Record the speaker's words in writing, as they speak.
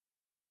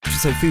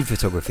So food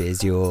photography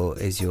is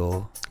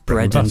your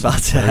bread and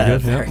butter.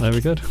 Very good. Yeah,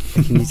 very good.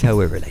 Can you tell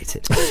we're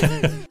related?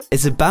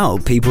 It's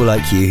about people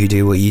like you who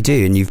do what you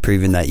do, and you've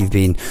proven that you've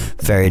been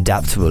very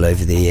adaptable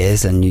over the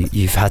years, and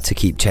you've had to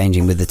keep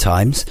changing with the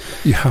times.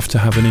 You have to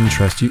have an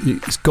interest.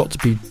 It's got to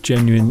be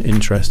genuine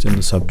interest in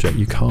the subject.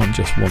 You can't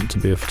just want to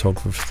be a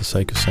photographer for the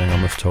sake of saying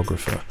I'm a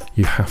photographer.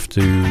 You have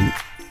to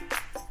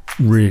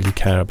really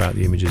care about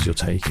the images you're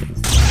taking.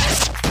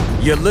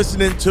 You're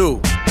listening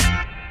to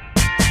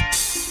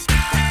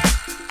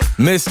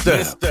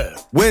Mr.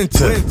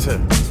 Winter.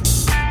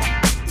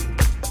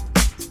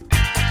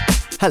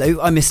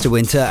 Hello, I'm Mr.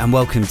 Winter, and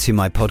welcome to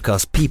my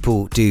podcast,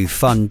 People Do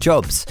Fun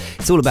Jobs.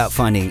 It's all about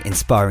finding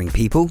inspiring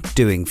people,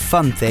 doing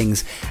fun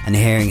things, and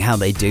hearing how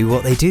they do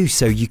what they do.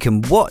 So you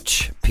can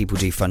watch People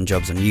Do Fun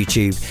Jobs on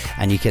YouTube,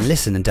 and you can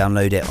listen and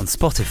download it on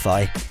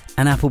Spotify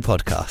and Apple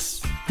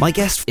Podcasts. My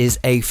guest is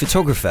a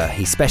photographer.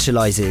 He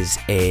specialises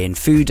in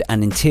food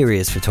and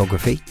interiors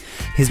photography.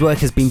 His work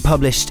has been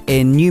published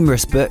in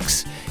numerous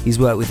books. He's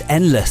worked with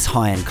endless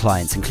high-end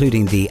clients,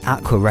 including the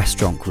Aqua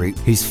Restaurant Group,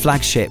 whose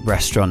flagship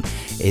restaurant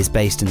is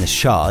based in the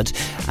Shard,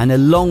 and a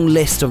long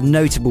list of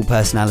notable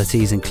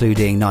personalities,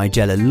 including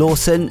Nigella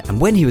Lawson. And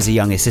when he was a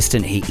young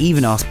assistant, he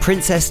even asked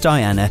Princess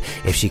Diana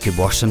if she could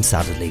wash some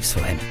salad leaves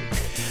for him.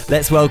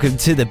 Let's welcome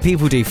to the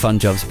People Do Fun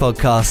Jobs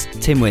podcast,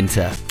 Tim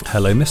Winter.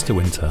 Hello, Mr.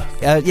 Winter.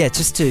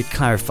 Just to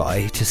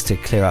clarify, just to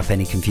clear up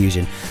any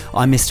confusion,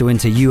 I'm Mr.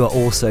 Winter, you are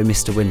also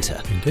Mr.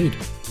 Winter. Indeed.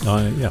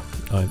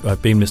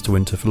 I've been Mr.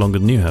 Winter for longer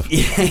than you have.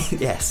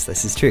 Yes,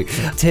 this is true.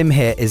 Tim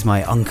here is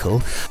my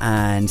uncle,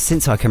 and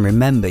since I can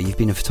remember, you've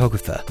been a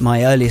photographer.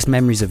 My earliest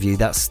memories of you,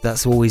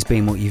 that's always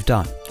been what you've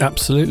done.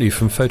 Absolutely,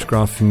 from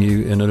photographing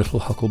you in a little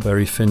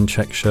Huckleberry Finn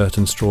check shirt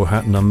and straw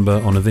hat number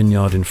on a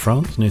vineyard in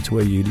France, near to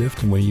where you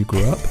lived and where you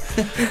grew up,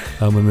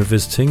 when we were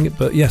visiting.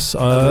 But yes,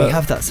 we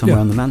have that somewhere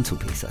on the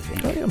mantelpiece, I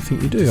think. I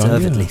think you do.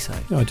 Deservedly so.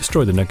 Yeah, I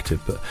destroyed the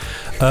negative,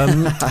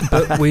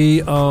 but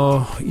we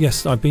are.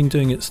 Yes, I've been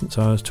doing it since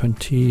I was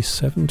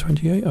 27,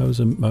 28. I was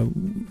a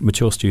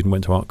mature student,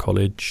 went to art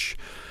college,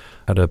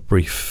 had a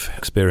brief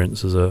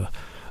experience as an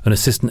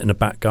assistant in a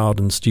back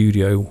garden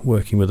studio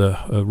working with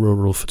a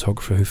rural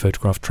photographer who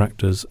photographed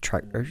tractors.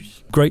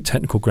 Great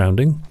technical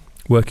grounding,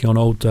 working on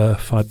old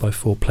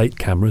 5x4 plate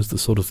cameras, the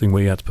sort of thing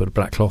where you had to put a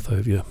black cloth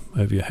over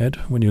your head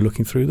when you're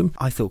looking through them.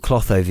 I thought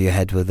cloth over your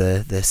head were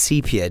the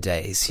sepia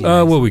days.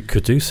 Well, we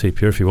could do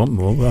sepia if you want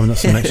more. I mean,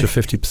 that's an extra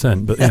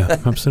 50%, but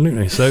yeah,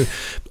 absolutely. So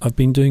I've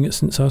been doing it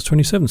since I was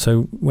 27.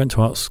 So went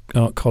to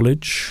art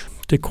college,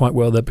 did quite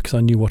well there because I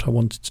knew what I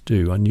wanted to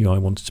do. I knew I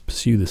wanted to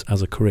pursue this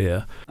as a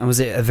career. And was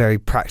it a very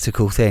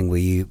practical thing? Were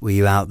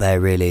you out there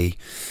really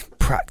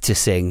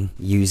practicing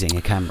using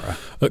a camera?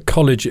 At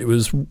college, it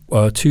was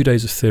 2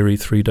 days of theory,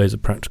 3 days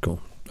of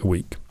practical a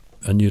week,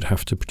 and you'd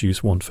have to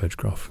produce one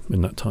photograph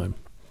in that time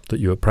that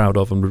you were proud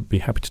of and would be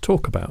happy to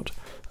talk about.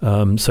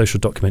 Social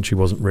documentary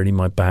wasn't really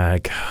my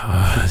bag,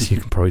 as you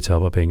can probably tell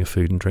by being a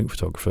food and drink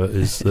photographer,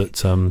 is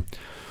that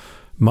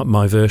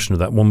my version of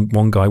that,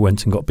 one guy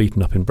went and got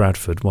beaten up in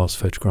Bradford whilst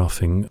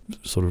photographing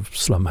sort of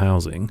slum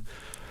housing.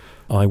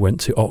 I went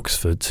to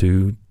Oxford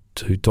to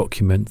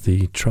document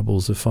the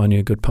troubles of finding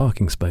a good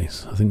parking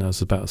space. I think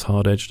that's about as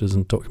hard-edged as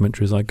a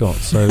documentary as I got.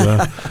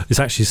 So it's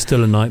actually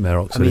still a nightmare,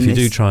 Oxford. If you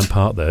do try and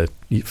park there,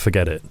 you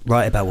forget it.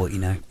 Write about what you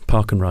know.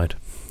 Park and ride.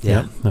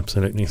 Yeah,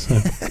 absolutely. So,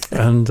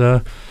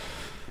 and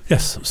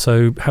yes,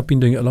 so have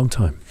been doing it a long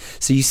time.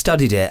 So you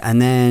studied it,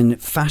 and then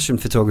fashion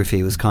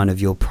photography was kind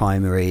of your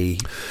primary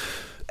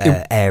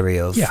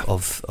area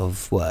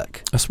of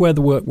work. That's where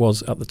the work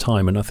was at the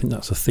time, and I think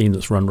that's a theme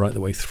that's run right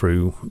the way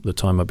through the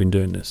time I've been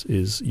doing this,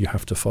 is you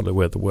have to follow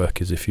where the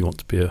work is if you want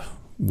to be a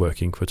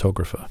working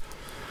photographer.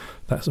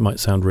 That might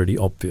sound really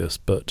obvious,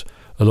 but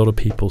a lot of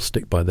people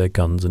stick by their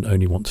guns and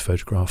only want to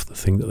photograph the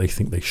thing that they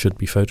think they should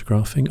be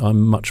photographing.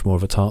 I'm much more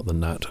of a tart than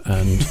that,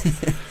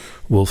 and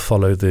will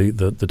follow the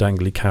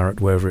dangly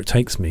carrot wherever it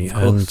takes me.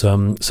 And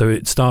so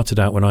it started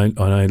out when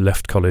I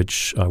left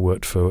college. I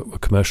worked for a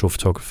commercial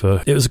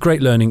photographer. It was a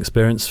great learning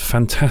experience,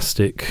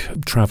 fantastic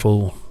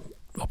travel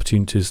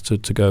opportunities to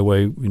go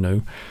away,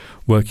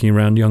 working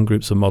around young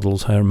groups of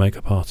models, hair and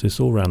makeup artists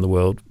all around the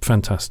world.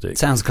 Fantastic.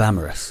 Sounds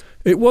glamorous.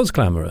 It was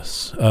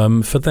glamorous.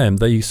 For them,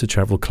 they used to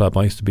travel club.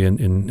 I used to be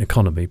in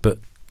economy, but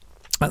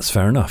that's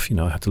fair enough.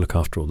 I had to look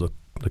after all the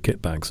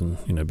kit bags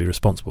and be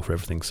responsible for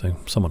everything, so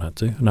someone had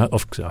to, and I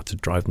had to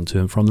drive them to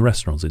and from the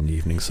restaurants in the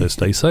evening, so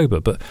stay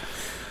sober. But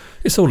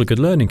it's all a good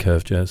learning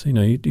curve, Jez.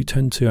 You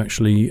tend to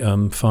actually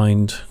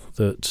find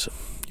that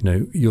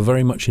you're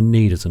very much in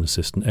need as an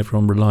assistant.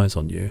 Everyone relies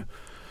on you.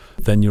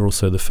 Then you're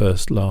also the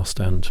first, last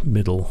and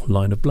middle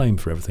line of blame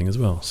for everything as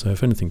well. So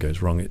if anything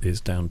goes wrong, it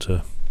is down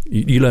to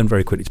you learn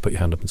very quickly to put your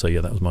hand up and say, yeah,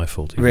 that was my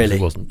fault. Really?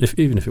 It wasn't.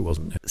 Even if it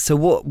wasn't. So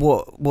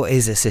what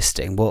is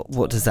assisting?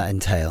 What does that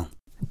entail?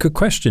 Good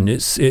question.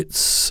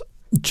 It's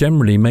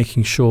generally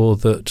making sure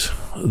that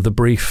the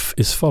brief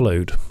is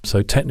followed.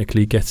 So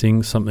technically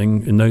getting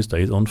something in those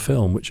days on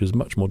film, which is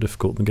much more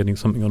difficult than getting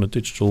something on a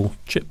digital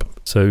chip.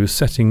 So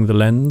setting the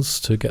lens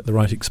to get the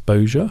right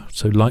exposure,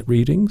 so light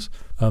readings,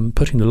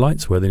 putting the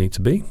lights where they need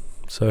to be.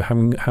 So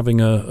having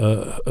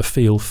a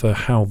feel for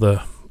how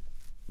the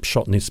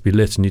shot needs to be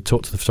lit, and you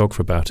talk to the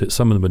photographer about it.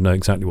 Some of them would know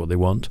exactly what they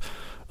want.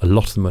 A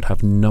lot of them would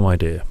have no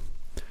idea.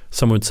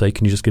 Someone would say,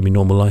 "Can you just give me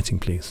normal lighting,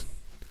 please?"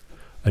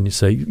 And you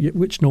say,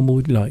 "Which normal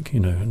would you like?"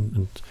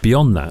 And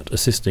beyond that,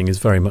 assisting is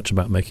very much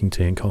about making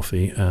tea and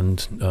coffee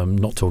and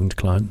not talking to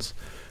clients,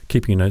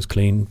 keeping your nose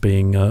clean,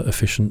 being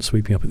efficient,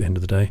 sweeping up at the end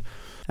of the day.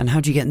 And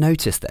how do you get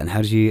noticed then?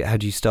 How do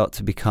you start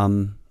to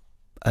become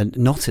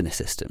not an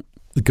assistant?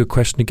 A good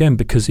question again,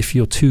 because if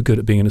you're too good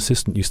at being an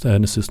assistant, you stay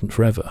an assistant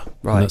forever.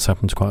 Right. And that's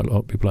happened to quite a lot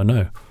of people I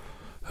know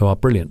who are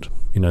brilliant.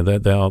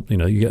 They are.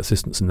 You get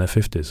assistants in their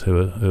 50s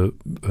who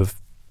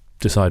have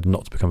decided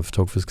not to become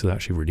photographers because they're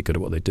actually really good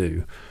at what they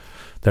do.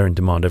 They're in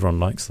demand. Everyone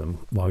likes them.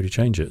 Why would you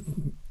change it?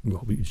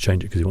 Well, you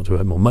change it because you want to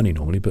earn more money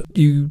normally. But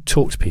you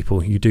talk to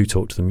people. You do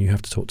talk to them. You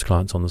have to talk to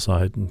clients on the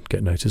side and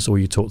get noticed, or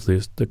you talk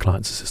to the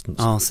client's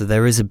assistants. Oh, so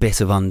there is a bit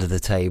of under the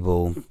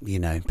table,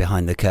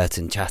 behind the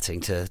curtain,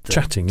 chatting to...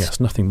 Chatting, yes.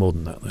 Nothing more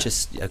than that, though.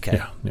 Just,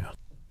 okay. Yeah.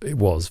 It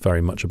was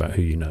very much about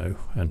who you know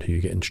and who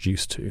you get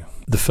introduced to.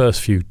 The first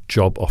few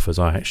job offers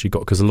I actually got,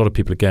 because a lot of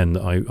people, again,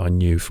 that I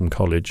knew from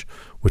college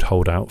would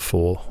hold out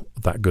for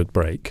that good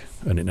break,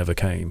 and it never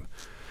came.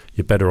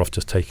 You're better off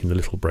just taking the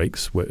little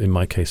breaks, where in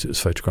my case it was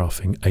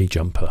photographing a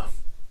jumper,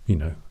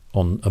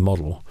 on a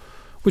model,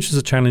 which is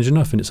a challenge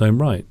enough in its own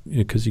right,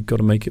 because you've got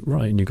to make it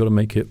right and you've got to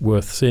make it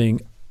worth seeing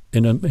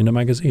in a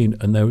magazine.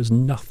 And there was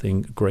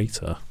nothing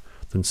greater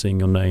than seeing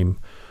your name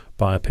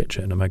by a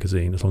picture in a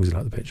magazine, as long as you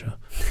like the picture.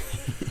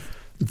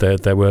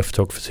 There were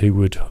photographers who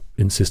would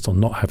insist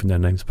on not having their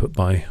names put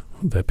by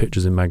their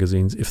pictures in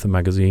magazines if the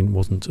magazine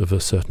wasn't of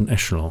a certain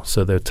echelon.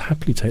 So they would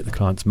happily take the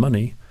client's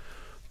money,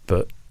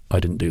 but I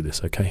didn't do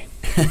this, okay?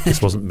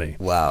 This wasn't me.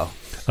 Wow.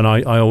 And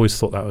I always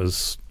thought that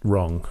was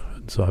wrong.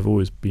 So I've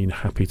always been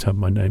happy to have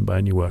my name by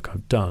any work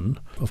I've done.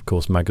 Of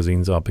course,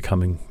 magazines are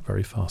becoming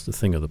very fast a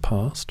thing of the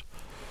past.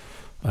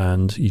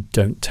 And you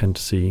don't tend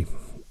to see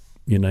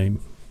your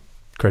name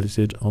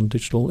credited on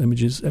digital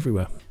images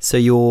everywhere. So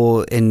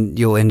your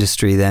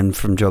industry then,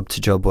 from job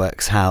to job,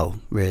 works how,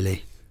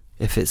 really?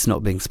 If it's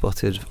not being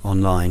spotted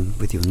online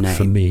with your name?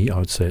 For me, I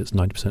would say it's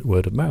 90%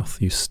 word of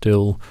mouth. You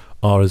still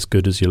are as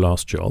good as your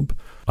last job.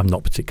 I'm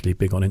not particularly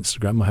big on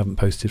Instagram. I haven't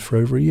posted for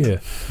over a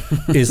year.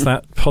 Is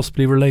that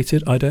possibly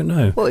related? I don't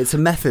know. Well, it's a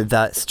method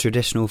that's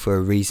traditional for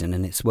a reason,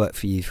 and it's worked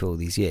for you for all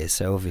these years.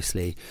 So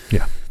obviously,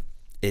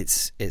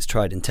 it's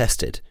tried and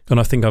tested. And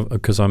I think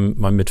because I'm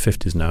my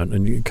mid-50s now,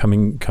 and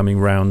coming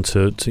round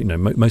to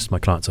most of my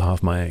clients are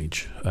half my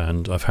age,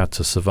 and I've had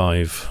to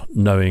survive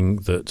knowing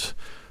that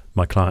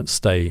my clients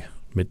stay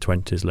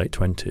mid-20s, late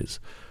 20s.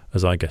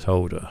 As I get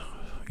older,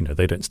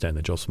 they don't stay in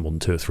their jobs for more than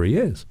 2 or 3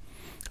 years.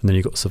 And then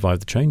you've got to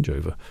survive the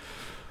changeover.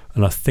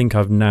 And I think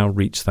I've now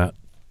reached that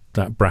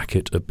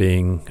bracket of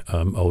being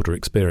older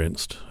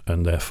experienced,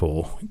 and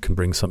therefore can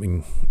bring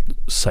something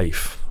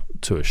safe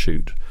to a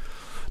shoot.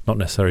 Not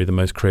necessarily the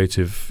most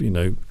creative,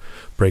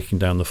 breaking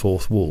down the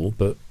fourth wall,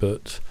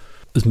 but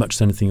as much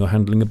as anything, you're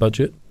handling a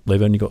budget.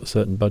 They've only got a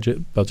certain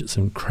budget. Budgets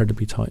are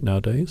incredibly tight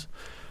nowadays.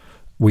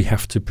 We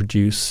have to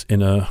produce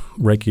in a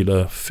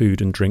regular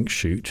food and drink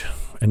shoot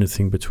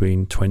anything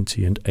between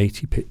 20 and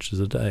 80 pictures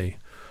a day.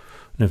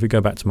 And if we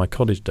go back to my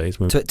college days,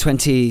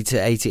 20 to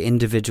 80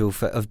 individual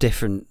of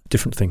different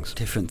things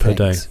per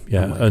day,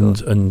 yeah. Oh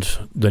and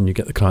then you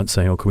get the client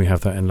saying, "Oh, can we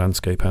have that in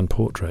landscape and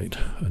portrait?"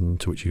 And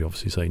to which you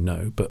obviously say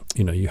no. But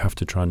you have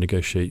to try and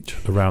negotiate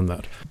around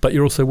that. But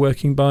you're also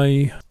working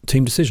by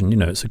team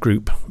decision. It's a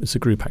group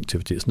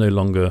activity. It's no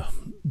longer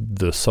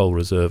the sole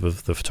reserve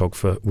of the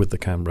photographer with the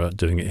camera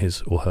doing it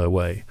his or her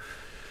way.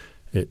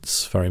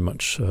 It's very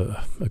much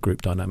a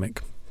group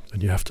dynamic,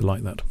 and you have to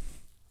like that.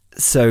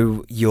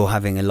 So you're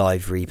having a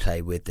live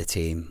replay with the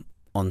team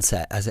on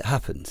set as it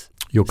happens?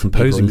 You're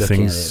composing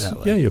things.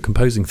 Yeah, you're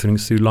composing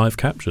things through live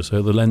capture.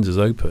 So the lens is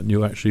open.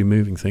 You're actually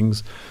moving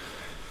things,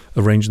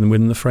 arranging them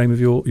within the frame of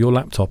your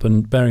laptop.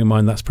 And bearing in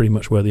mind that's pretty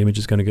much where the image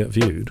is going to get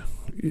viewed.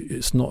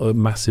 It's not a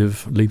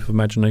massive leap of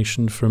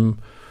imagination from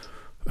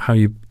how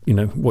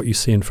what you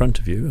see in front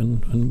of you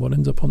and what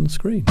ends up on the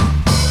screen.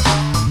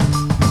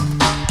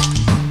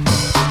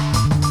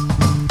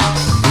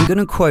 I'm going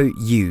to quote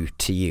you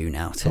to you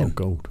now, Tim. Oh,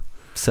 gold.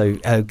 So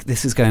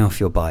this is going off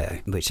your bio,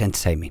 which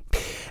entertained me.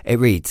 It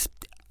reads,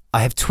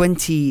 "I have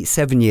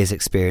 27 years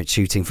experience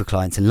shooting for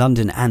clients in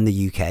London and the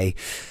UK.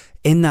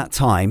 In that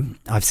time,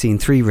 I've seen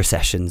 3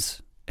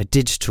 recessions, a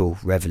digital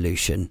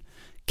revolution,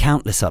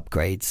 countless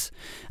upgrades,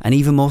 and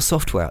even more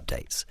software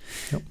updates."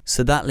 Yep.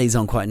 So that leads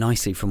on quite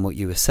nicely from what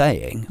you were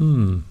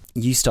saying.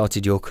 You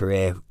started your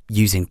career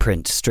using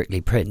print,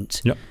 strictly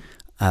print,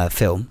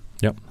 film.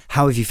 Yep.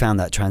 How have you found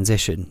that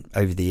transition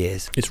over the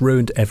years? It's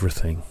ruined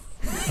everything.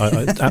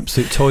 I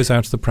absolute toys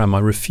out of the pram. I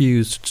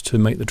refused to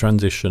make the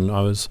transition.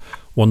 I was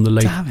one of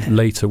the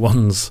later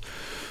ones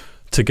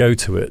to go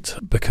to it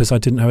because I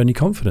didn't have any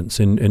confidence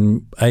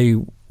in A,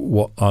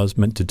 what I was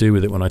meant to do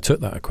with it when I took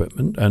that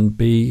equipment, and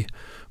B,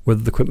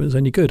 whether the equipment was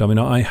any good. I mean,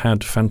 I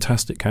had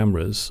fantastic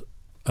cameras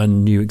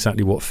and knew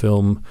exactly what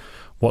film,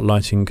 what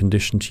lighting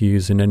condition to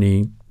use in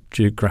any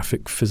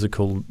geographic,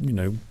 physical,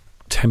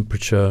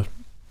 temperature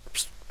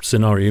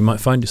scenario you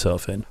might find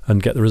yourself in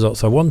and get the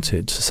results I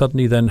wanted. To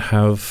suddenly then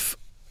have,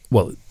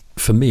 well,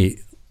 for me,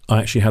 I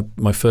actually had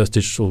my first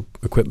digital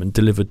equipment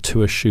delivered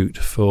to a shoot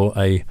for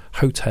a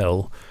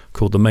hotel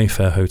called the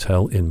Mayfair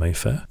Hotel in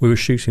Mayfair. We were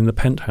shooting the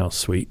Penthouse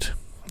Suite.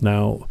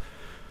 Now,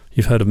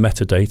 you've heard of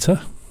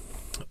metadata.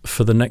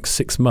 For the next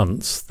 6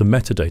 months, the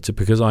metadata,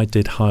 because I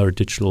did hire a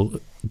digital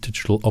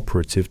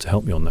operative to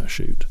help me on that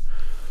shoot,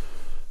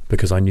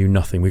 because I knew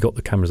nothing. We got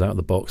the cameras out of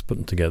the box, put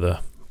them together,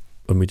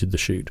 and we did the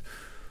shoot.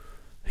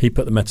 He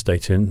put the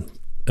metadata in,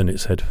 and it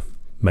said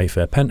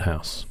Mayfair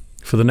Penthouse.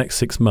 For the next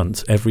 6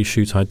 months, every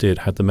shoot I did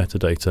had the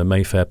metadata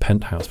Mayfair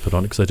Penthouse put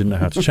on it, because I didn't know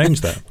how to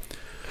change that,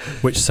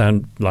 which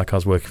sounded like I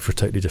was working for a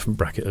totally different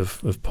bracket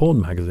of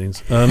porn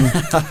magazines.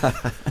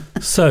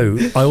 So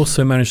I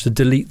also managed to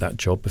delete that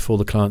job before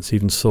the clients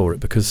even saw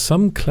it, because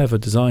some clever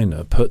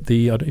designer put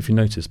I don't know if you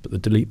noticed, but the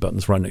delete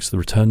button's right next to the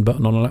return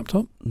button on a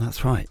laptop.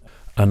 That's right.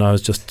 And I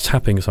was just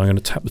tapping, so I'm going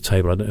to tap the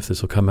table. I don't know if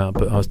this will come out,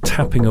 but I was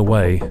tapping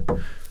away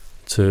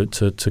to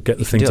get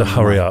the thing to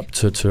hurry up,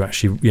 to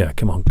actually,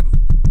 come on,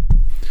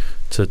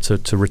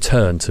 to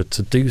return, to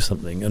do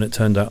something. And it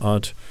turned out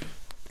I'd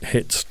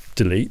hit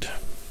delete,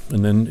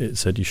 and then it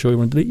said, "You sure you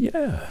want to delete?"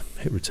 Yeah.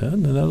 Hit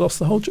return, and I lost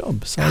the whole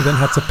job. So I then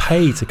had to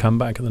pay to come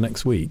back the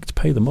next week, to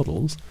pay the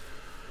models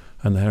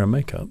and the hair and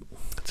makeup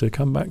to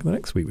come back the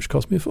next week, which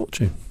cost me a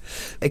fortune.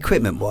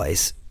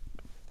 Equipment-wise,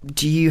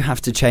 do you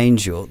have to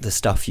change the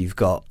stuff you've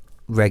got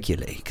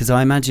regularly? Because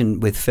I imagine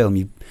with film,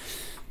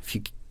 if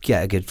you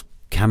get a good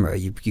camera,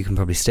 you can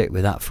probably stick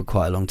with that for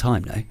quite a long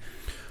time, no?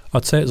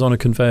 I'd say it's on a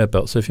conveyor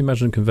belt. So if you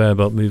imagine a conveyor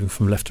belt moving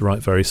from left to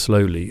right very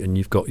slowly, and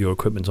you've got your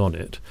equipment on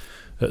it,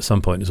 at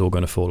some point it's all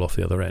going to fall off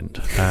the other end.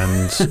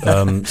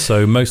 And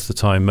so most of the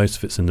time, most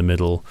of it's in the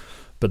middle,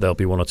 but there'll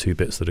be one or two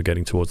bits that are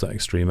getting towards that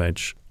extreme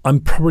edge.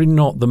 I'm probably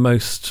not the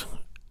most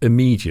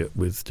immediate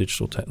with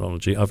digital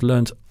technology. I've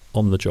learned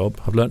on the job.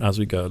 I've learned as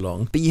we go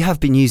along. But you have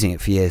been using it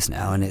for years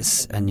now,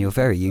 and you're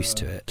very used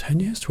to it.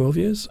 10 years, 12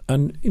 years.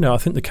 And, I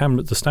think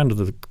the standard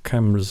of the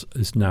cameras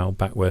is now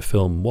back where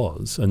film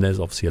was, and there's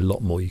obviously a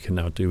lot more you can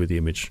now do with the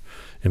image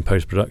in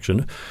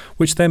post-production,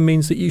 which then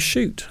means that you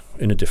shoot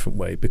in a different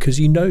way, because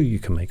you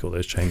can make all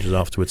those changes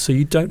afterwards, so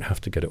you don't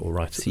have to get it all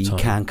right at the time. So you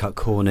can cut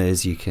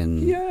corners, you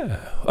can...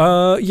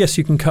 Yeah. Yes,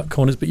 you can cut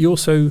corners, but you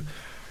also...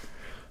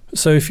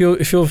 So if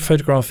you're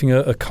photographing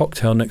a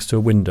cocktail next to a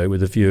window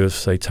with a view of,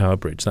 say, Tower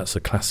Bridge, that's a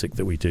classic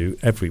that we do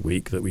every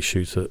week, that we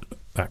shoot at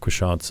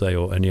Aquashard, say,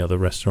 or any other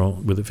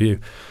restaurant with a view.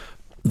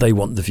 They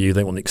want the view,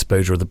 they want the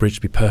exposure of the bridge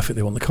to be perfect,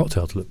 they want the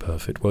cocktail to look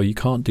perfect. Well, you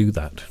can't do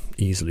that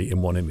easily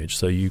in one image,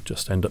 so you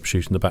just end up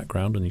shooting the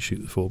background and you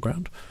shoot the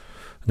foreground,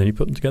 and then you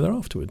put them together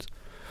afterwards.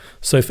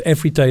 So for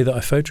every day that I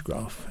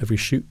photograph, every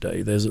shoot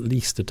day, there's at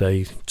least a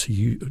day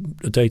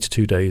to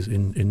 2 days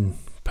in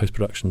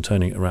post-production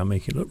turning it around,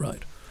 making it look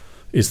right.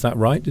 Is that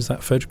right? Is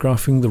that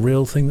photographing the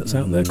real thing that's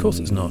out there? Of course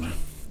it's not.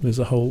 There's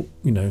a whole,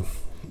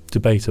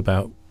 debate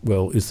about,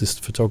 well, is this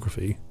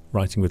photography,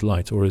 writing with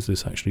light, or is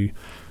this actually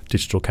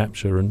digital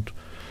capture and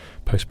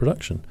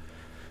post-production?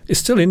 It's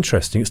still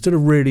interesting. It's still a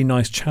really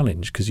nice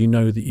challenge, because you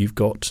know that you've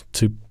got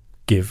to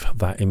give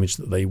that image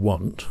that they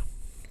want,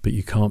 but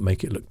you can't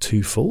make it look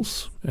too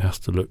false. It has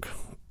to look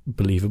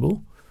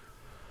believable.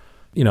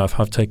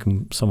 I've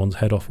taken someone's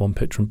head off one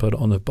picture and put it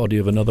on the body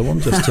of another one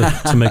just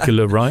to make it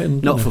look right.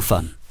 And not for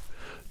fun.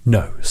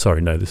 No,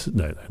 sorry, no. This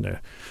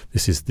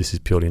is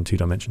purely in 2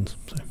 dimensions.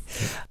 So,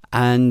 yeah.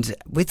 And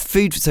with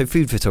food, so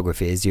food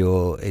photography is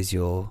your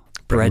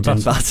bread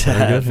and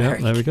butter.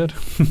 Very good.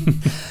 Yeah,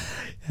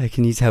 very good.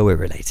 Can you tell we're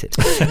related?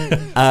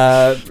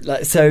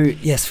 So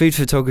yes, food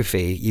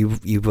photography.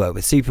 You work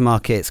with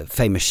supermarkets,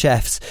 famous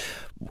chefs.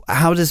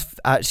 How does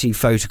actually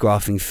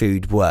photographing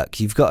food work?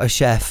 You've got a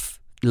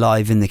chef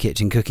live in the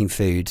kitchen cooking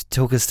food.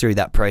 Talk us through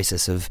that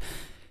process of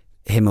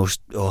him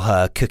or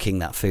her cooking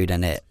that food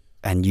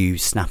and you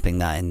snapping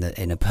that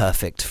in a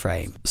perfect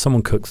frame.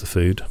 Someone cooks the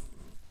food.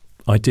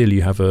 Ideally,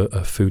 you have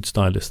a food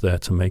stylist there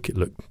to make it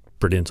look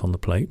brilliant on the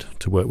plate,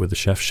 to work with the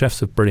chef.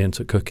 Chefs are brilliant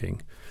at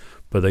cooking,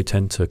 but they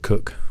tend to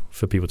cook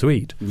for people to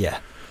eat. Yeah.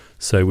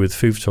 So with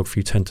food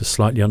photography, you tend to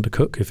slightly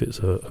undercook if it's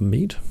a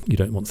meat. You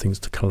don't want things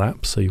to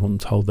collapse, so you want them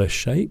to hold their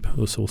shape.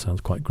 This all sounds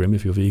quite grim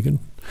if you're vegan.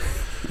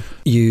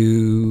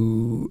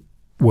 You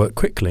work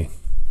quickly.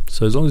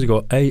 So as long as you've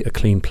got a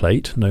clean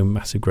plate, no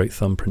massive great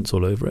thumbprints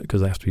all over it,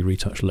 because they have to be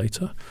retouched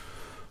later.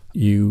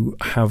 You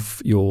have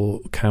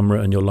your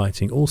camera and your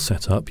lighting all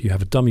set up. You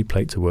have a dummy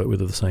plate to work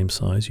with of the same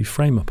size. You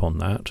frame up on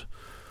that.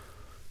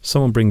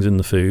 Someone brings in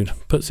the food,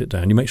 puts it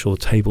down. You make sure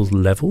the table's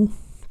level,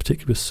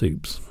 particularly with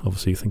soups.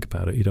 Obviously, you think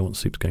about it. You don't want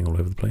soups going all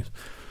over the place.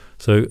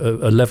 So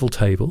a level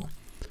table,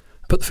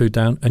 put the food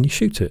down, and you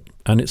shoot it.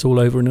 And it's all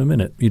over in a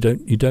minute. You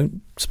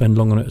don't spend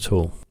long on it at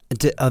all.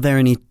 Are there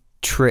any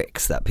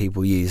tricks that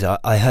people use?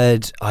 I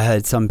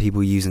heard some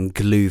people using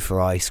glue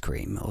for ice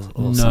cream or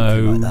something like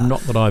that. No,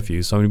 not that I've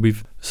used. I mean,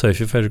 so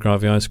if you're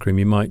photographing ice cream,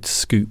 you might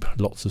scoop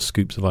lots of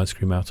scoops of ice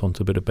cream out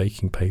onto a bit of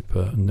baking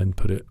paper and then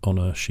put it on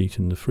a sheet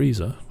in the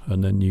freezer,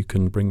 and then you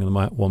can bring them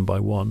out one by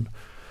one,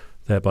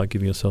 thereby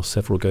giving yourself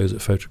several goes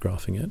at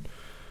photographing it.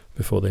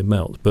 before they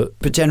melt.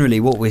 But generally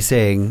what we're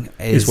seeing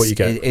is what you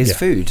get. Is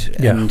food,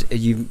 and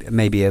you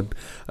maybe a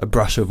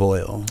brush of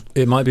oil.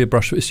 It might be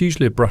it's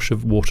usually a brush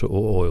of water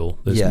or oil.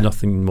 There's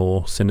nothing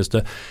more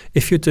sinister.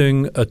 If you're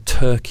doing a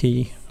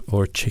turkey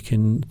or a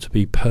chicken to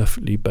be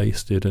perfectly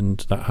basted and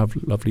that have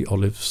lovely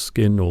olive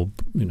skin or,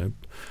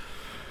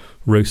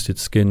 roasted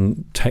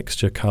skin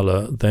texture,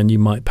 colour, then you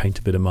might paint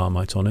a bit of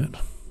Marmite on it.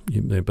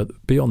 But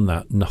beyond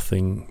that,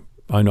 nothing.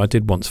 I know I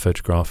did once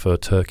photograph a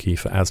turkey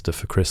for Asda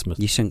for Christmas.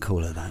 You shouldn't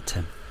call her that,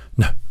 Tim.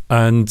 No.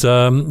 And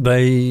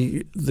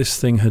this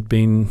thing had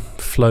been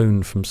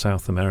flown from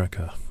South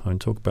America. I mean,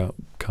 talk about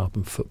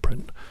carbon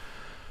footprint.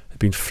 It had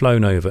been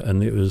flown over, and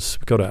we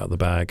got it out of the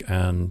bag,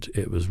 and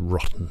it was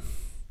rotten.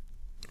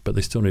 But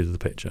they still needed the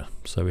picture,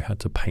 so we had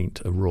to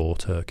paint a raw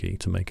turkey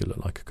to make it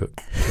look like a cooked.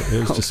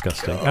 It was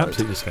disgusting,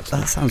 absolutely disgusting.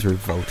 That sounds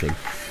revolting.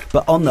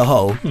 But on the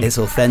whole, it's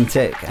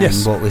authentic, and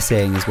what we're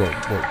seeing is what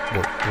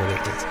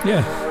it is.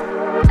 Yeah.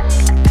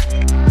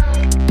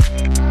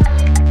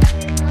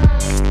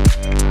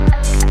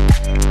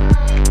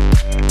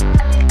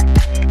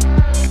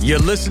 You're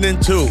listening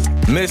to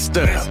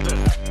Mr.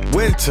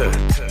 Winter.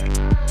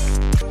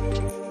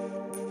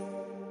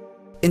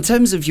 In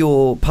terms of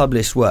your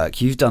published work,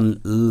 you've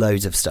done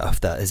loads of stuff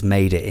that has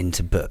made it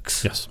into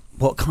books. Yes.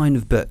 What kind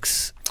of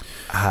books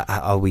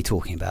are we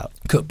talking about?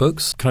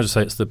 Cookbooks. Can I just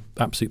say it's the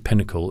absolute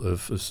pinnacle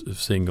of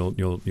seeing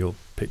your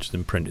pictures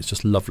in print. It's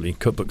just lovely.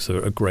 Cookbooks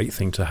are a great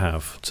thing to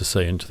have, to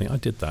say and to think, I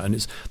did that.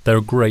 And they're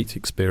a great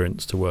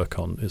experience to work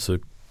on. It's a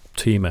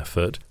team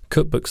effort.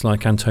 Cookbooks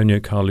like Antonio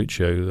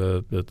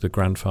Carluccio, the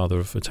grandfather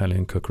of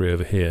Italian cookery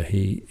over here,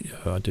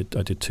 I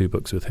did 2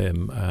 books with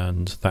him,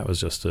 and that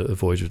was just a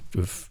voyage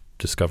of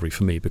discovery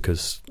for me,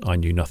 because I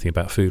knew nothing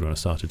about food when I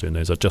started doing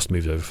those. I just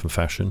moved over from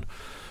fashion.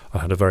 I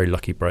had a very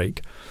lucky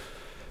break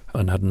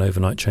and had an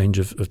overnight change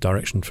of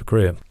direction for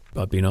career.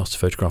 I'd been asked to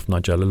photograph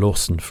Nigella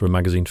Lawson for a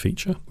magazine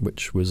feature,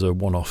 which was a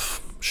one-off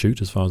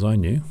shoot as far as I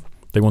knew.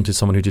 They wanted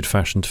someone who did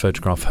fashion to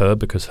photograph her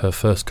because her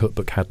first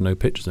cookbook had no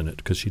pictures in it,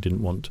 because she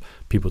didn't want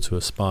people to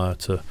aspire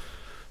to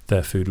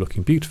their food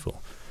looking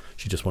beautiful.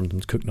 She just wanted them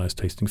to cook nice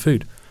tasting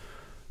food.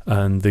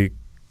 And the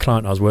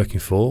client I was working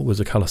for was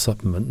a colour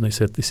supplement, and they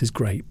said, this is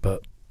great,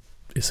 but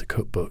it's a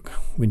cookbook.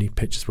 We need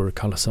pictures for a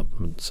colour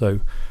supplement. So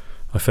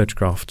I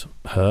photographed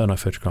her and I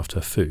photographed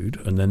her food,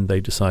 and then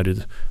they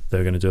decided they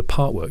were going to do a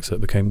part work, so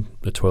it became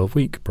a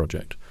 12-week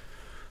project.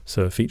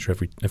 So a feature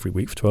every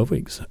week for 12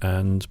 weeks.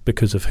 And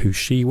because of who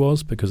she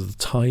was, because of the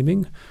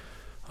timing,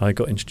 I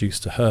got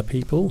introduced to her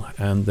people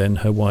and then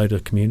her wider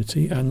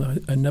community,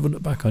 and I never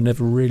looked back. I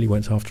never really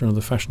went after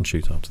another fashion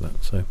shoot after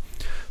that. So,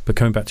 but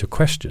coming back to your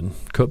question,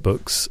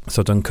 cookbooks.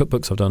 So I've done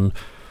cookbooks, I've done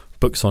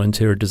books on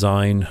interior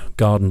design,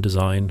 garden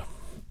design,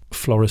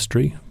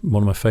 floristry.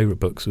 One of my favourite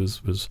books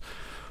was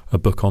a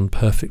book on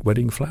perfect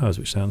wedding flowers,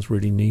 which sounds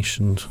really niche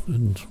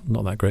and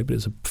not that great, but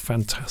it's a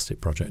fantastic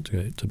project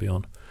to be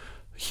on.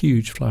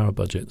 Huge flower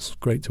budgets,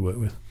 great to work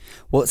with.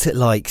 What's it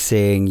like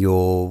seeing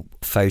your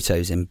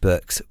photos in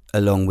books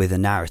along with a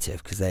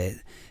narrative? Because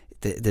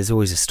there's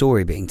always a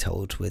story being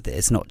told with it.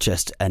 It's not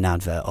just an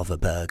advert of a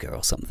burger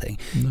or something.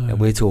 No.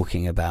 We're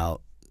talking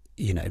about,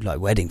 like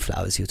wedding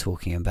flowers. You're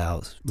talking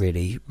about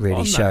really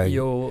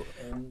showing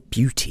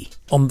beauty.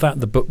 On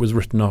that, the book was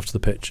written after the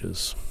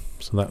pictures,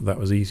 so that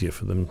was easier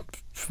for them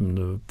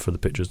for the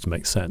pictures to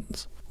make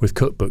sense. With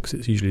cookbooks,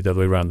 it's usually the other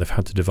way around. They've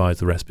had to devise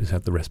the recipes,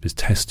 have the recipes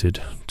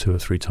tested 2 or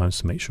 3 times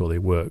to make sure they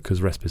work,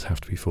 because recipes have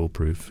to be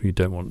foolproof. You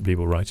don't want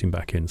people writing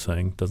back in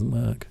saying, doesn't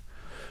work,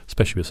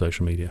 especially with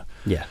social media.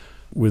 Yeah.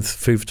 With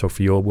food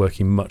photography, you're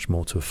working much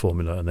more to a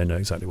formula, and they know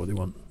exactly what they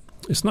want.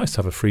 It's nice to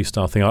have a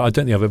freestyle thing. I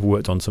don't think I've ever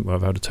worked on something where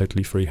I've had a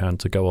totally free hand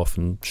to go off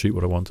and shoot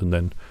what I want, and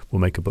then we'll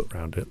make a book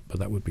around it, but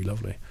that would be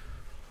lovely.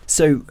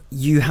 So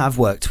you have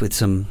worked with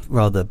some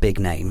rather big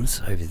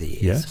names over the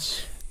years.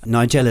 Yes.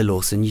 Nigella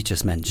Lawson, you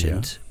just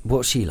mentioned. Yeah.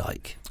 What's she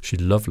like?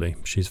 She's lovely.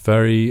 She's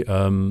very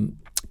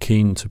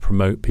keen to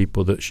promote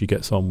people that she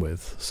gets on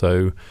with.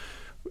 So,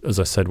 as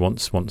I said,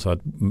 once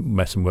I'd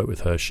met and worked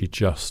with her, she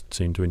just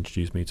seemed to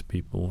introduce me to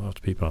people after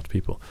people after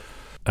people.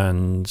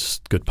 And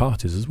good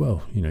parties as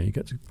well. You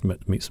get to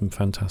meet some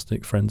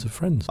fantastic friends of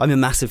friends. I'm a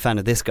massive fan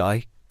of this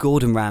guy,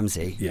 Gordon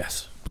Ramsay.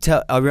 Yes.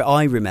 I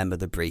remember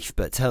the brief,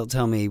 but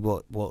tell me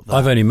what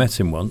I've only met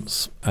him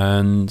once,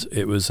 and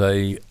it was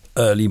a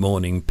early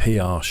morning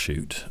PR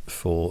shoot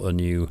for a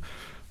new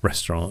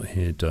restaurant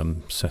he'd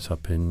set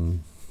up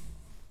in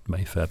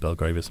Mayfair,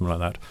 Belgravia, something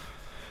like that.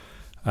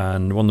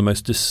 And one of the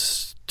most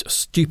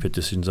stupid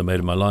decisions I made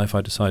in my life, I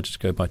decided to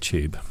go by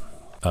tube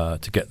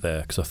to get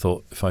there, because I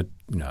thought if I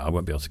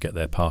won't be able to get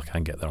there, park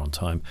and get there on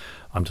time.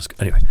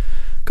 Anyway,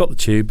 got the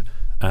tube,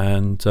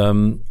 and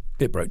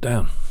it broke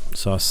down.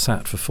 So I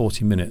sat for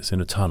 40 minutes in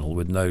a tunnel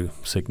with no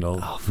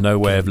signal, no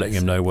way of letting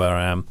him know where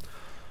I am.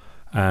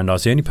 And I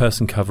was the only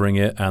person covering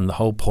it, and the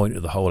whole point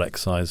of the whole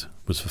exercise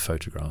was for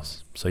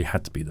photographs. So you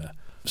had to be there.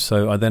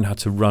 So I then had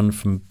to run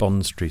from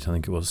Bond Street, I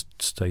think it was,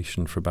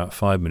 station for about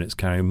 5 minutes,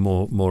 carrying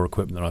more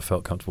equipment than I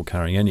felt comfortable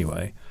carrying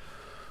anyway.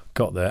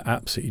 Got there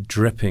absolutely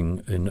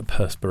dripping in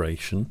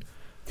perspiration,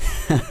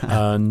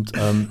 And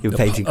You're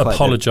painting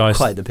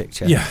quite the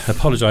picture. Yeah,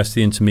 apologised to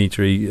the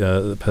intermediary,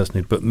 the person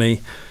who'd booked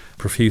me,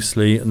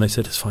 profusely, and they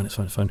said, it's fine.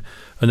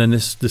 And then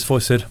this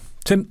voice said,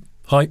 Tim,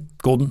 hi,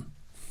 Gordon,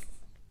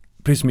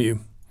 pleased to meet you.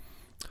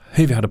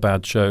 Have you had a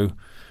bad show?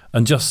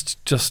 And just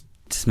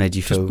made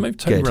you feel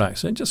totally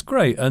relaxed, and just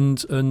great,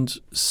 and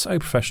so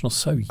professional,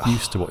 so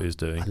used to what he was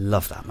doing. I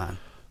love that man.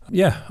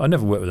 Yeah, I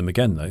never worked with him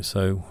again though,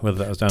 so whether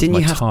that was down to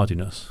my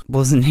tardiness.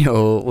 Wasn't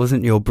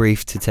your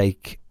brief to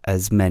take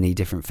as many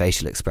different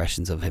facial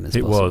expressions of him as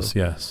possible? It was,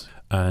 yes.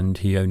 And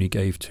he only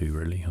gave 2,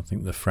 really. I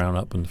think the frown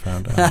up and the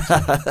frown down.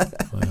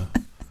 So, yeah.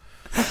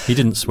 He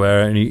didn't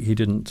swear, and he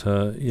didn't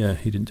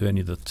he didn't do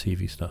any of the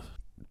TV stuff.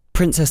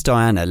 Princess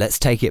Diana, let's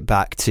take it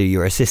back to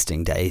your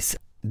assisting days.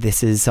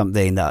 This is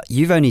something that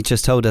you've only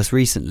just told us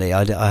recently.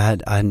 I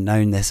hadn't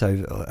known this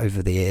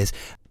over the years.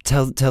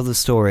 Tell the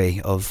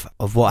story of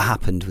what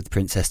happened with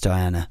Princess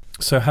Diana.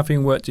 So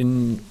having worked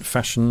in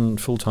fashion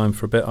full-time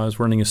for a bit, I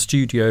was running a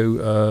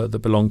studio that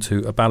belonged to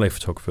a ballet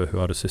photographer who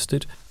I'd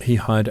assisted. He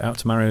hired out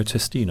to Mario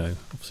Testino,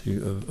 obviously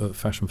a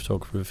fashion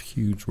photographer of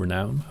huge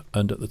renown.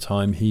 And at the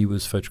time, he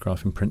was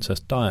photographing Princess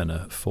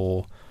Diana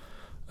for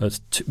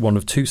one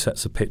of 2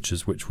 sets of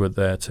pictures which were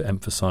there to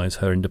emphasise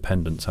her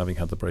independence, having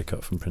had the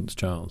breakup from Prince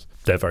Charles.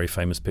 They're very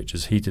famous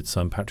pictures. He did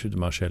some, Patrick de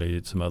Marchais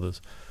did some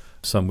others.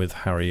 Some with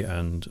Harry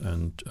and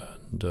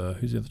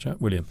who's the other chap?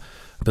 William.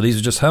 But these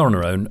were just her on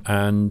her own,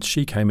 and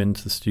she came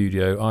into the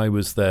studio. I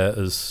was there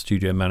as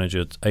studio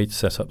manager, A, to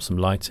set up some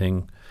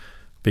lighting,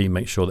 B,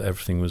 make sure that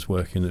everything was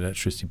working, the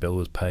electricity bill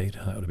was paid.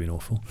 That would have been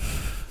awful.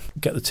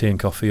 Get the tea and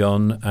coffee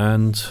on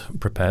and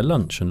prepare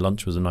lunch. And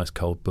lunch was a nice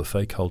cold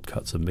buffet, cold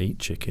cuts of meat,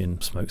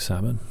 chicken, smoked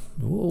salmon,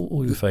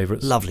 all your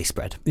favourites. Lovely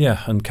spread.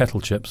 Yeah, and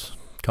kettle chips.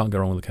 Can't go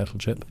wrong with a kettle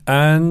chip.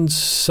 And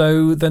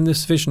so then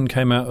this vision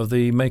came out of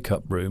the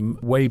makeup room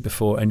way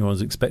before anyone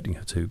was expecting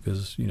her to,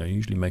 because,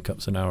 usually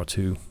makeup's an hour or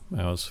 2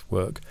 hours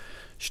work.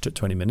 She took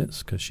 20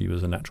 minutes because she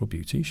was a natural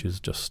beauty. She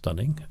was just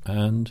stunning.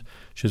 And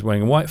she was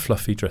wearing a white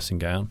fluffy dressing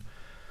gown.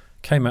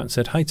 Came out and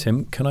said, "Hi,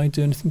 Tim, can I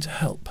do anything to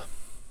help?"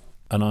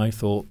 And I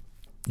thought,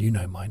 you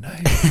know my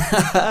name.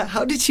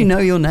 How did she know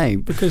your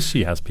name? Because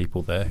she has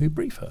people there who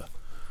brief her.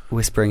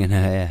 Whispering in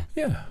her ear.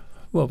 Yeah.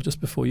 Well,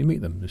 just before you meet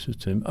them, this is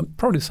Tim.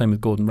 Probably the same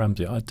with Gordon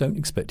Ramsay. I don't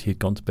expect he'd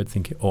gone to bed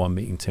thinking, I'm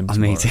meeting Tim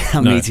tomorrow.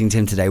 I'm meeting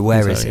Tim today.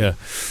 Where is he? Yeah.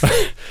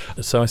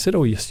 So I said,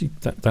 yes,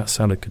 that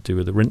salad could do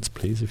with a rinse,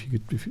 please. If you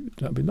could,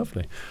 that'd be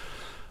lovely.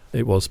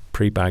 It was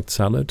pre-bagged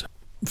salad.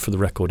 For the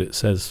record, it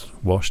says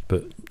washed,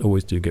 but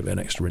always do give it an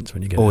extra rinse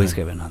when you get it. Always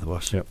give it another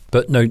wash. Yeah.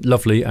 But no,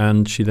 lovely.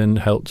 And she then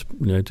helped,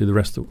 do the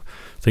rest of the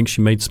things.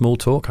 She made small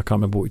talk. I can't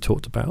remember what we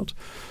talked about,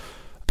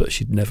 but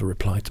she'd never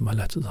replied to my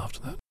letters after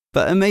that.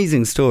 But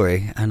amazing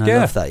story, and I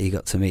love that you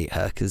got to meet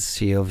her, because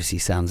she obviously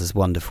sounds as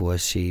wonderful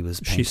as she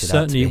was painted out to be. She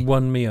certainly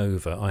won me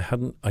over.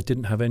 I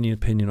didn't have any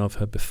opinion of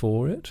her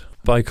before it.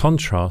 By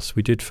contrast,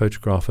 we did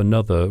photograph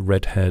another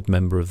red-haired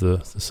member of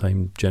the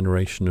same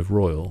generation of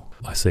royal.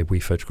 I say we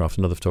photographed,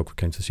 another photographer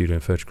came to the studio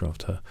and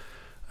photographed her.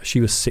 She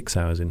was 6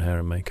 hours in hair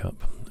and makeup,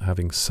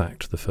 having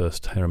sacked the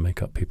first hair and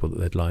makeup people that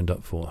they'd lined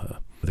up for her.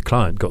 The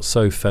client got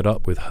so fed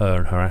up with her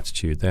and her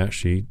attitude, they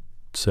actually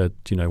said,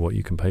 "Do you know what,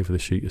 you can pay for the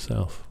shoot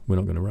yourself. We're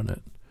not going to run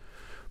it."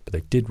 But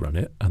they did run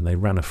it, and they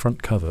ran a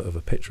front cover of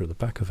a picture of the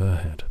back of her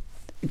head.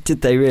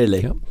 Did they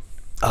really? Yep.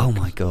 Oh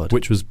my God.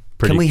 Which was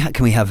pretty...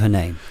 Can we have her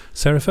name?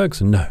 Sarah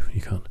Ferguson? No, you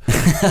can't.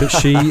 But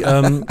she,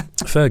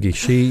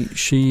 Fergie,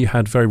 she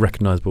had very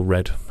recognisable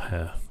red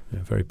hair,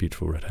 very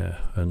beautiful red hair,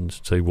 and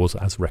so was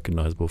as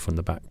recognisable from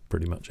the back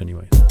pretty much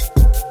anyway.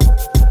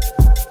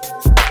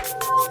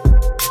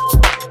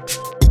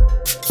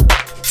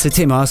 So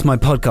Tim, I ask my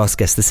podcast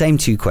guests the same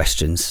 2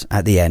 questions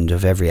at the end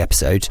of every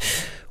episode.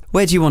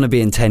 Where do you want to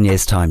be in 10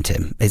 years' time,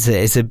 Tim?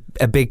 It's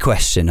a big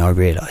question, I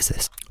realise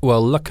this.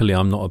 Well, luckily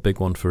I'm not a big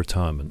one for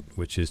retirement,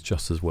 which is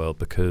just as well,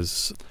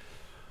 because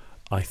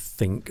I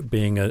think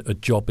being a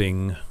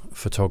jobbing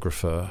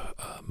photographer,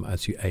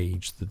 as you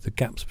age, the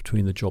gaps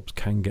between the jobs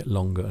can get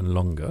longer and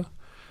longer.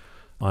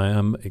 I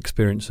am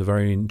experiencing a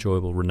very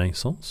enjoyable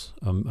renaissance.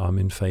 I'm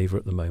in favour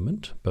at the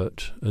moment,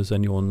 but as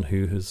anyone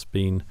who has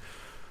been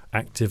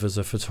active as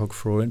a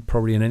photographer or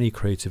probably in any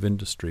creative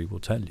industry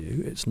will tell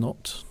you, it's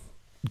not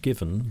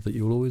given that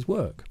you'll always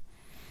work.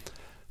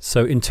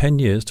 So in 10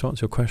 years, to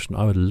answer your question,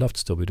 I would love to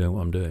still be doing what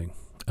I'm doing,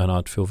 and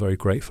I'd feel very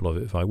grateful of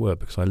it if I were,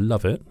 because I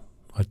love it.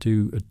 I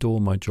do adore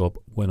my job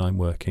when I'm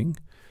working.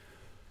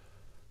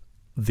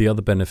 The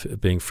other benefit of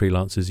being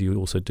freelance is you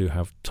also do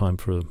have time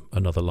for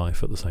another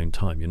life at the same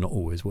time. You're not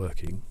always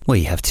working. Well,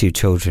 you have 2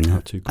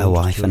 children, a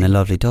wife and a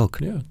lovely dog.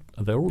 Yeah,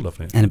 and they're all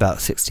lovely. And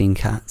about 16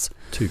 cats.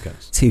 2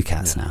 cats. 2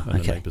 cats now, and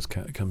okay. a neighbour's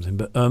cat comes in.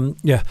 But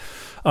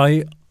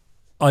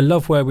I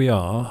love where we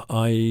are.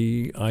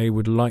 I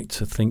would like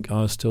to think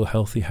I was still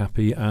healthy,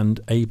 happy, and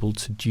able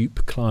to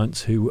dupe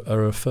clients who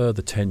are a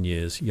further 10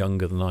 years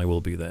younger than I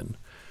will be then,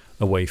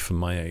 away from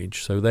my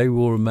age. So they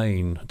will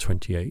remain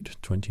 28,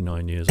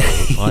 29 years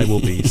old. I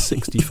will be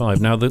 65.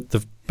 Now,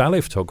 the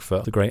ballet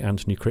photographer, the great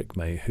Anthony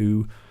Crickmay,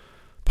 who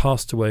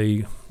passed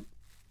away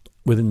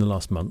within the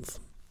last month,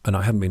 and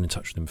I haven't been in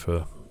touch with him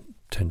for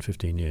 10,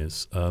 15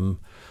 years.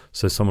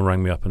 So someone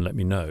rang me up and let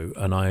me know.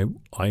 And I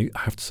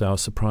have to say I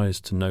was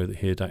surprised to know that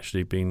he had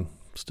actually been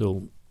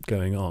still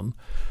going on.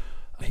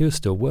 He was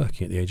still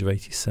working at the age of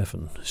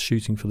 87,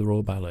 shooting for the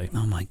Royal Ballet.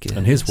 Oh my goodness!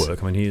 And his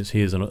work, I mean,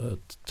 he is on a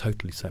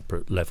totally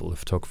separate level of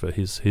photographer.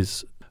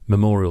 His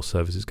memorial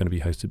service is going to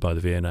be hosted by the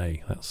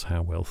V&A. That's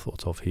how well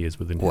thought of he is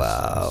within his...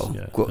 Wow.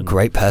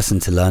 Great person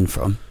to learn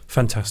from.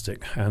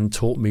 Fantastic. And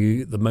taught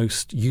me the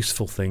most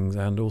useful things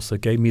and also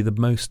gave me the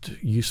most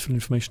useful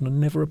information I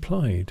never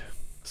applied.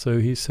 So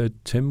he said,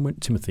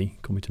 Timothy,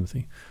 call me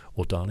Timothy,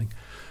 or darling,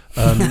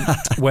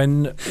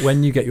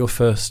 when you get your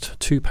first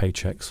 2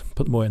 paychecks,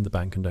 put them away in the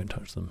bank and don't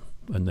touch them.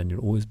 And then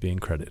you'll always be in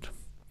credit.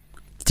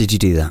 Did you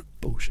do that?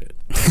 Bullshit.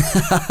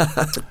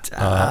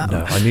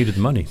 No, I needed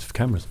the money for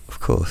cameras. Of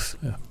course.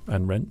 Yeah,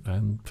 and rent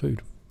and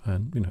food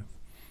and,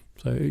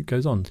 so it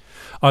goes on.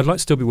 I'd like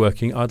to still be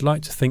working. I'd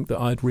like to think that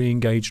I'd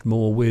re-engaged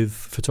more with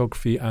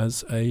photography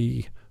as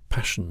a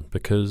passion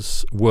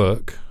because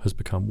work has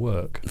become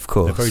work. Of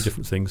course. They're very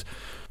different things.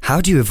 How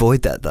do you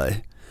avoid that though?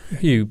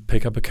 You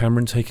pick up a camera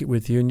and take it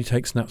with you and you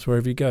take snaps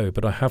wherever you go.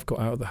 But I have got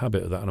out of the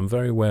habit of that and I'm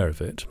very aware of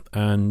it.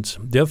 And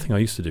the other thing I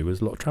used to do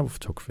was a lot of travel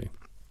photography,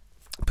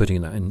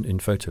 putting that in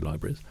photo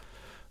libraries.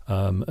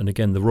 And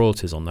again, the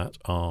royalties on that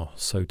are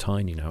so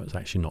tiny now, it's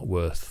actually not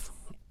worth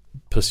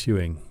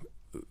pursuing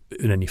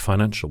in any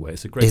financial way.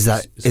 It's a great. Is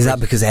that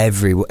because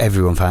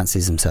everyone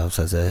fancies themselves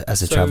as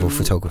a travel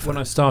photographer? When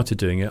I started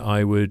doing it,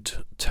 I would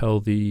tell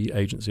the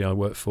agency I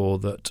worked for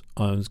that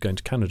I was going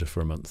to Canada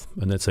for a month,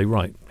 and they'd say,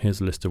 "Right, here's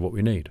a list of what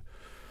we need."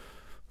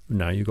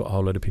 Now you've got a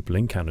whole load of people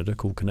in Canada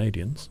called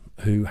Canadians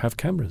who have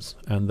cameras,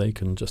 and they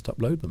can just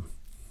upload them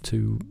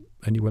to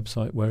any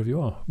website wherever you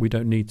are. We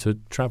don't need to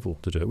travel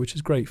to do it, which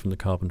is great from the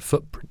carbon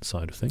footprint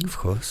side of things. Of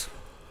course.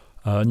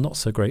 Not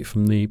so great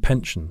from the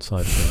pension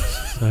side of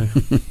things.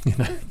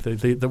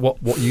 So,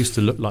 what used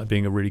to look like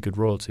being a really good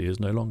royalty is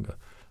no longer.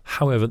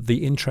 However,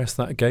 the interest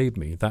that gave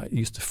me, that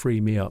used to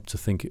free me up to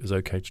think it was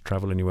okay to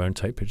travel anywhere and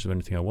take pictures of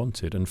anything I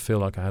wanted and feel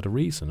like I had a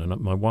reason. And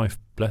my wife,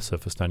 bless her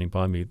for standing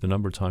by me, the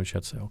number of times she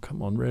had to say, "Oh,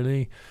 come on,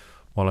 really?"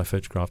 while I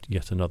photographed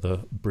yet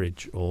another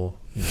bridge or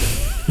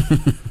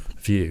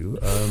view.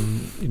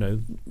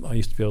 I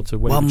used to be able to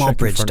wave one a more check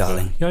bridge, in front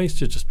darling. of her. Yeah, I used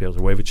to just be able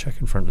to wave a check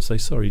in front and say,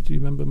 "Sorry, do you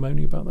remember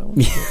moaning about that one?"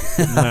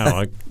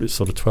 Now it's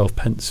sort of 12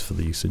 pence for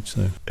the usage.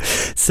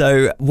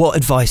 So what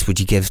advice would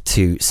you give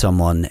to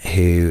someone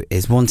who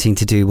is wanting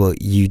to do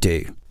what you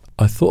do?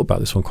 I thought about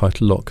this one quite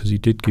a lot because you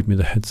did give me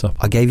the heads up.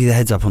 I gave you the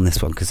heads up on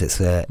this one because it's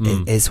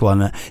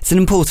an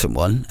important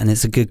one and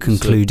it's a good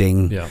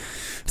concluding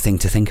thing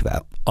to think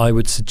about. I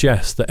would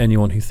suggest that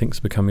anyone who thinks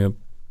becoming a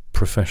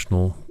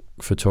professional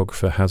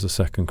photographer has a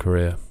second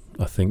career.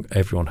 I think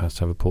everyone has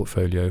to have a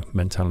portfolio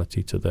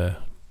mentality to their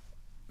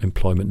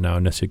employment now,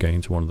 unless you're going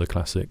into one of the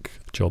classic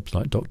jobs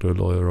like doctor or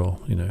lawyer or,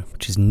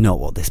 Which is not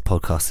what this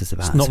podcast is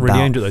about. It's not really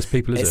aimed at those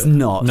people, is it? It's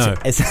not. No.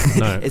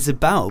 It's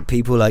about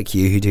people like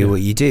you who do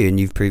what you do, and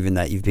you've proven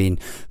that you've been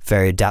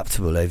very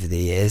adaptable over the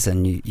years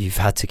and you've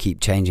had to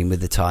keep changing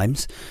with the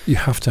times. You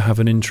have to have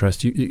an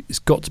interest. It's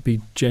got to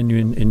be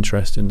genuine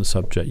interest in the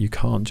subject. You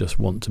can't just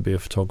want to be a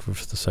photographer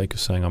for the sake of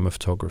saying I'm a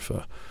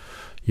photographer.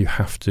 You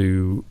have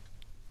to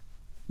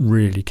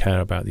really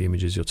care about the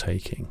images you're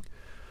taking.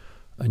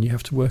 And you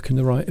have to work in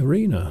the right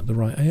arena, the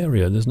right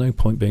area. There's no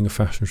point being a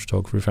fashion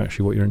photographer if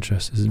actually what you're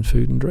interested in is in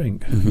food and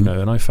drink. Mm-hmm.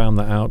 And I found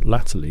that out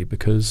latterly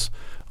because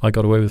I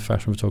got away with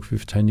fashion photography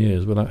for 10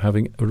 years without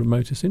having a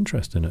remotest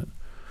interest in it.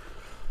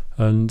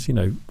 And,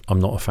 I'm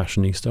not a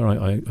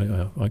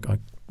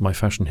fashionista. My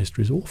fashion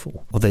history is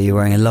awful. Although you're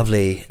wearing a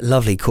lovely,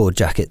 lovely cord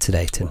jacket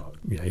today, Tim. Well,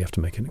 yeah, you have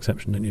to make an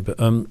exception, don't you? But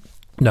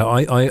no,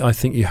 I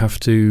think you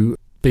have to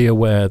be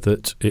aware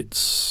that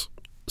it's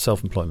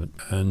self-employment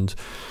and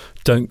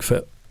don't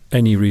for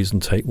any reason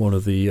take one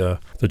of the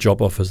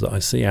job offers that I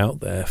see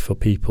out there for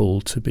people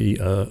to be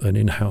an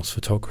in-house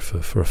photographer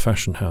for a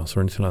fashion house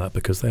or anything like that,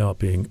 because they are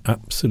being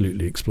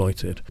absolutely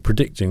exploited.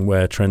 Predicting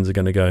where trends are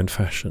going to go in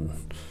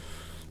fashion,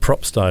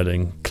 prop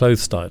styling,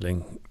 clothes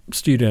styling,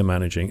 studio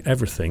managing,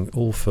 everything,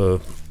 all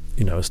for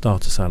a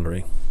starter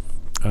salary,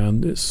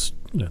 and it's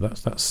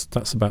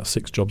that's about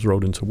 6 jobs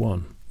rolled into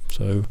one.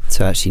 So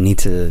actually need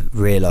to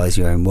realise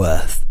your own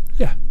worth.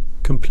 Yeah,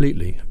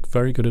 completely.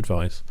 Very good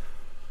advice.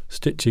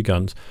 Stick to your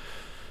guns.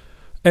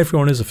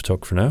 Everyone is a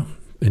photographer now,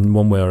 in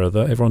one way or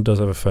other. Everyone does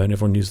have a phone.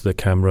 Everyone uses their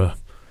camera.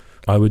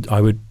 I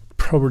would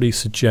probably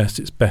suggest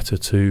it's better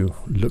to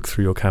look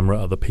through your camera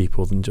at other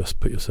people than just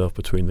put yourself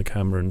between the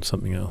camera and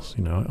something else.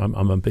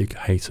 I'm a big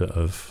hater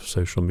of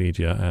social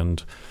media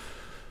and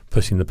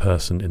putting the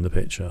person in the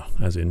picture,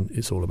 as in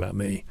it's all about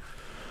me.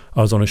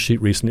 I was on a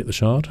shoot recently at the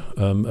Shard,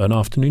 an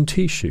afternoon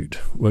tea shoot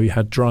where we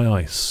had dry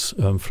ice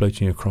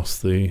floating across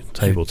the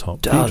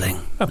tabletop. Darling.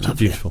 Beautiful.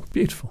 Absolutely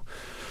beautiful.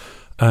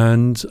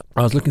 And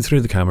I was looking through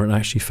the camera and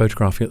actually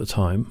photographing at the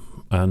time,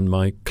 and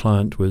my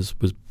client was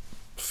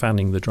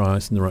fanning the dry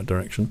ice in the right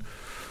direction.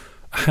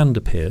 A hand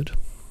appeared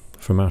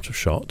from out of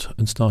shot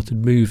and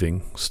started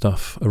moving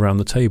stuff around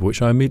the table,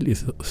 which I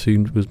immediately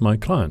assumed was my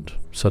client,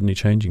 suddenly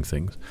changing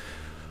things.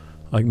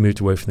 I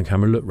moved away from the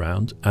camera, looked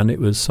round, and it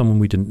was someone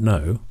we didn't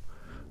know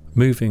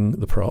moving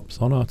the props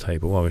on our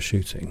table while I was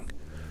shooting.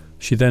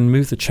 She then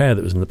moved the chair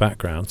that was in the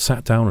background,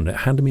 sat down on it,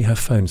 handed me her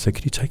phone and said,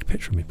 "Could you take a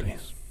picture of me,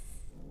 please?"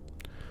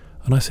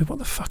 And I said, "What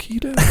the fuck are you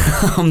doing?"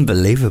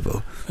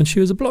 Unbelievable. And she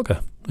was a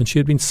blogger, and she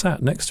had been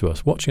sat next to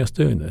us, watching us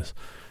doing this,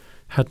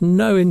 had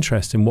no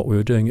interest in what we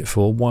were doing it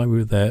for, why we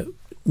were there,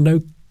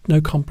 no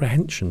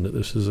comprehension that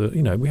this was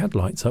we had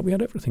lights up, we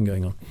had everything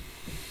going on.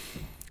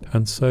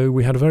 And so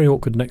we had a very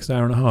awkward next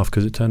hour and a half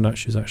because it turned out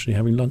she was actually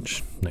having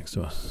lunch next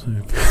to us. So.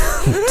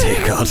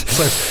 Dear God.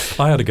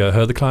 So I had to go at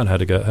her, the client had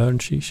to go at her, and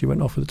she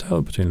went off with the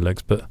tail between her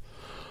legs. But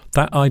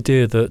that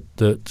idea that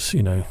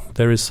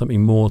there is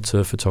something more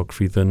to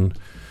photography than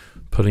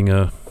putting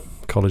a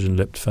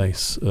collagen-lipped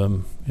face,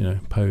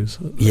 pose.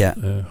 Yeah.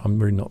 I'm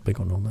really not big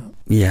on all that.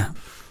 Yeah.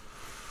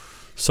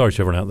 Sorry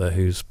to everyone out there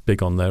who's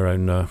big on their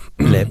own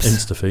lips.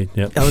 Insta feed.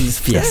 Yep. Oh,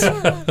 yes.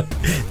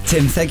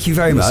 Tim, thank you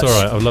very much. It's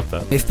all right. I love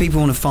that. If people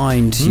want to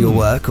find your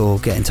work or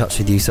get in touch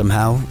with you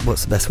somehow,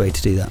 what's the best way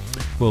to do that?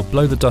 Well,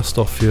 blow the dust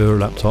off your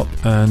laptop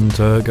and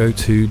go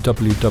to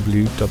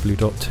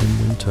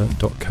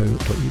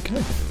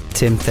www.timwinter.co.uk.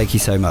 Tim, thank you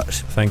so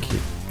much. Thank you.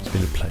 It's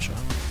been a pleasure.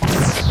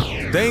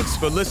 Thanks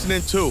for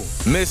listening to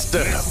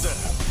Mr.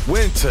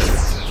 Winter.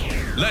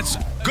 Let's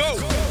go!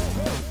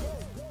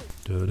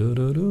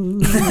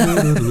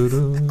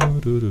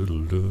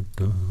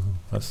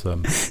 That's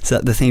Is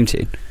that the theme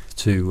tune?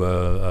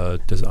 To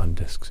Desert Island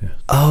Discs, yeah.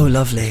 Oh,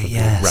 lovely,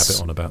 yes. Rabbit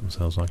on about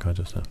themselves like I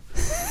just have.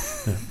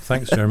 Yeah.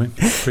 Thanks, Jeremy.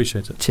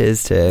 Appreciate it.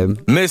 Cheers, Tim.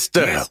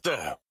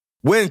 Mr.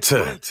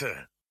 Winter.